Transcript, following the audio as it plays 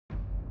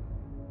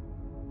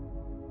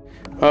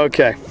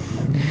Okay,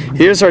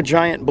 here's our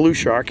giant blue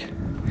shark.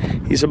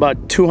 He's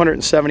about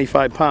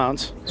 275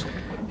 pounds.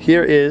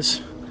 Here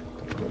is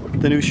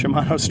the new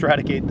Shimano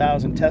Stradic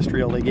 8000 test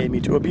reel they gave me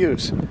to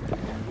abuse.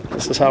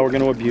 This is how we're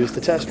going to abuse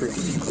the test reel.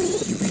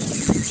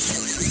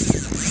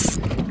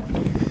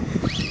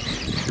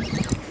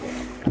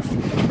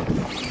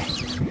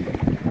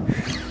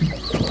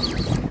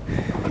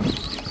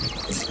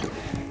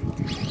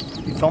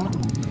 You filming?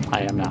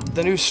 I am now.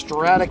 The new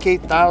Stradic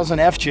 8000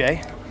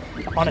 FJ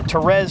on a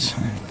Tourture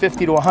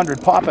 50 to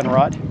 100 popping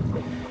rod.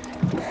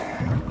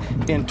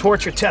 In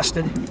Tourture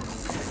tested.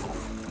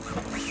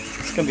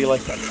 It's gonna be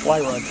like that fly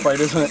rod fight,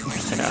 isn't it?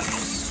 Yeah.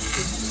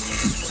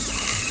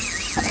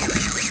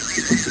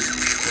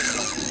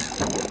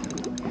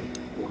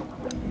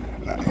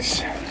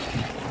 Nice.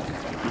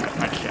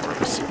 I can't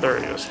really see. There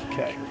it is.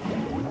 Okay.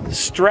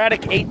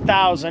 Stradic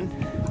 8000,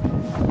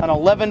 an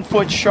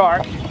 11-foot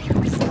shark.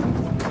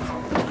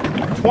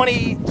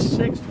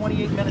 26,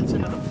 28 minutes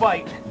into the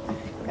fight,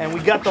 and we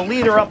got the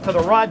leader up to the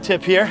rod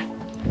tip here.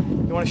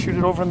 You want to shoot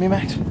it over to me,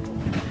 Max?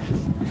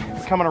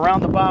 Coming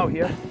around the bow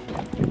here.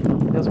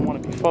 He doesn't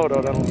want to be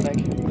photoed, I don't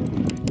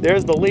think.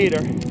 There's the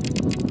leader.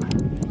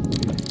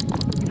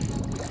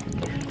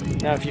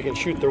 Now if you can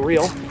shoot the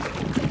reel.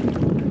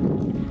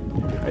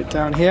 Right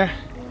down here.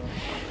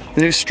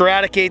 The new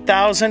Stradic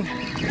 8000.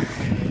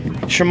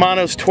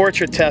 Shimano's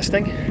Tourture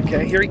testing.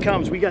 Okay, here he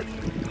comes.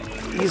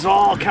 He's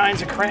all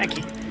kinds of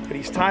cranky, but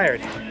he's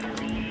tired.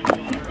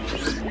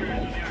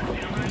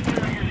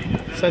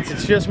 Since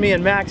it's just me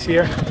and Max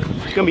here,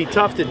 it's gonna be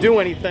tough to do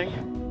anything.